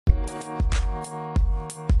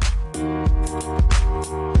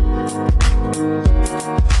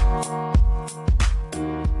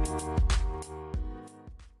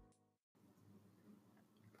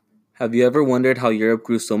Have you ever wondered how Europe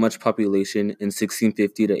grew so much population in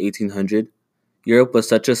 1650 to 1800? Europe was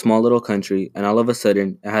such a small little country, and all of a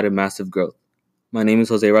sudden, it had a massive growth. My name is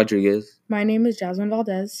Jose Rodriguez, My name is Jasmine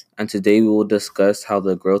Valdez. and today we will discuss how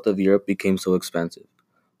the growth of Europe became so expansive.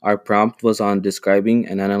 Our prompt was on describing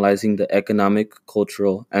and analyzing the economic,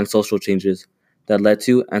 cultural, and social changes that led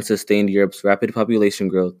to and sustained Europe's rapid population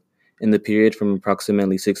growth in the period from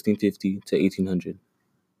approximately 1650 to 1800.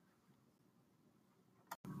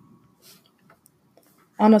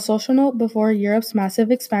 On a social note, before Europe's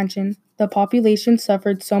massive expansion, the population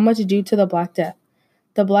suffered so much due to the Black Death.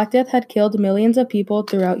 The Black Death had killed millions of people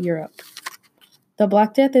throughout Europe. The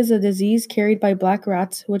Black Death is a disease carried by black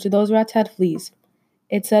rats, which those rats had fleas.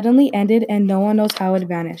 It suddenly ended and no one knows how it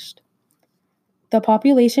vanished. The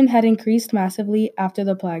population had increased massively after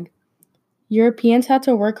the plague. Europeans had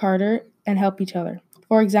to work harder and help each other.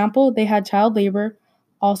 For example, they had child labor.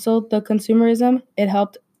 Also, the consumerism, it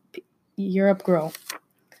helped Europe grow.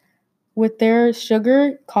 With their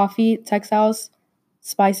sugar, coffee, textiles,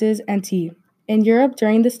 spices, and tea. In Europe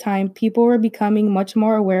during this time, people were becoming much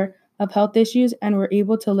more aware of health issues and were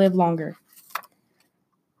able to live longer.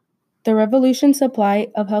 The revolution supply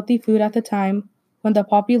of healthy food at the time when the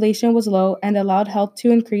population was low and allowed health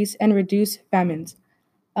to increase and reduce famines,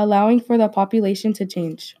 allowing for the population to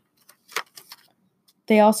change.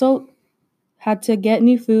 They also had to get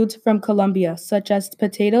new foods from Colombia, such as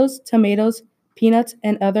potatoes, tomatoes, peanuts,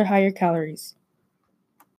 and other higher calories.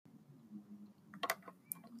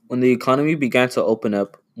 When the economy began to open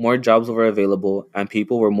up, more jobs were available and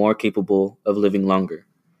people were more capable of living longer.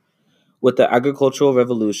 With the agricultural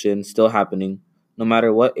revolution still happening, no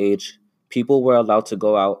matter what age, people were allowed to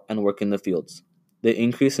go out and work in the fields. The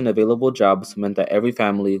increase in available jobs meant that every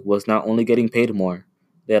family was not only getting paid more,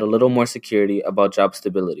 they had a little more security about job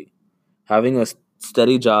stability. Having a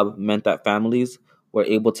steady job meant that families were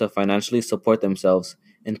able to financially support themselves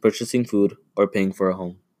in purchasing food or paying for a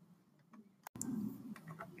home.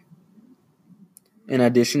 In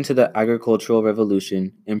addition to the agricultural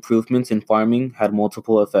revolution, improvements in farming had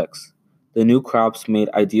multiple effects. The new crops made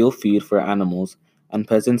ideal feed for animals, and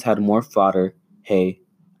peasants had more fodder, hay,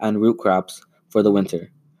 and root crops for the winter.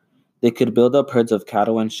 They could build up herds of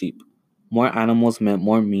cattle and sheep. More animals meant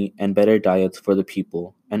more meat and better diets for the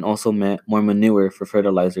people, and also meant more manure for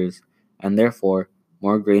fertilizers, and therefore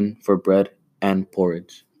more grain for bread and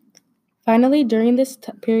porridge. Finally, during this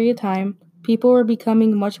period of time, people were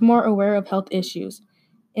becoming much more aware of health issues.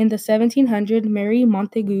 In the 1700s, Mary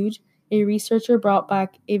Montagu, a researcher, brought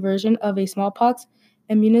back a version of a smallpox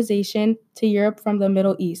immunization to Europe from the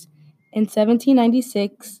Middle East. In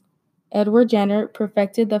 1796, Edward Jenner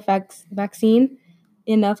perfected the vaccine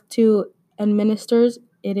enough to administer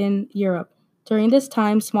it in Europe. During this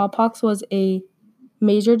time, smallpox was a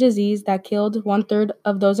major disease that killed 1/3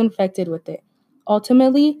 of those infected with it.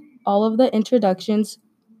 Ultimately, all of the introductions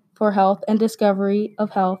for health and discovery of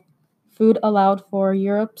health food allowed for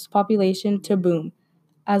Europe's population to boom,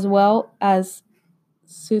 as well as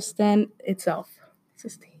sustain itself.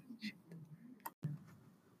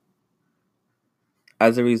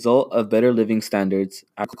 As a result of better living standards,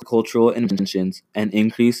 agricultural inventions, and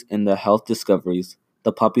increase in the health discoveries,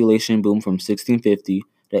 the population boom from 1650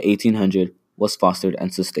 to 1800 was fostered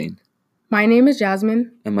and sustained. My name is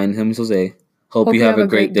Jasmine. And my name is Jose. Hope you have a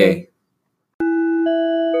great day.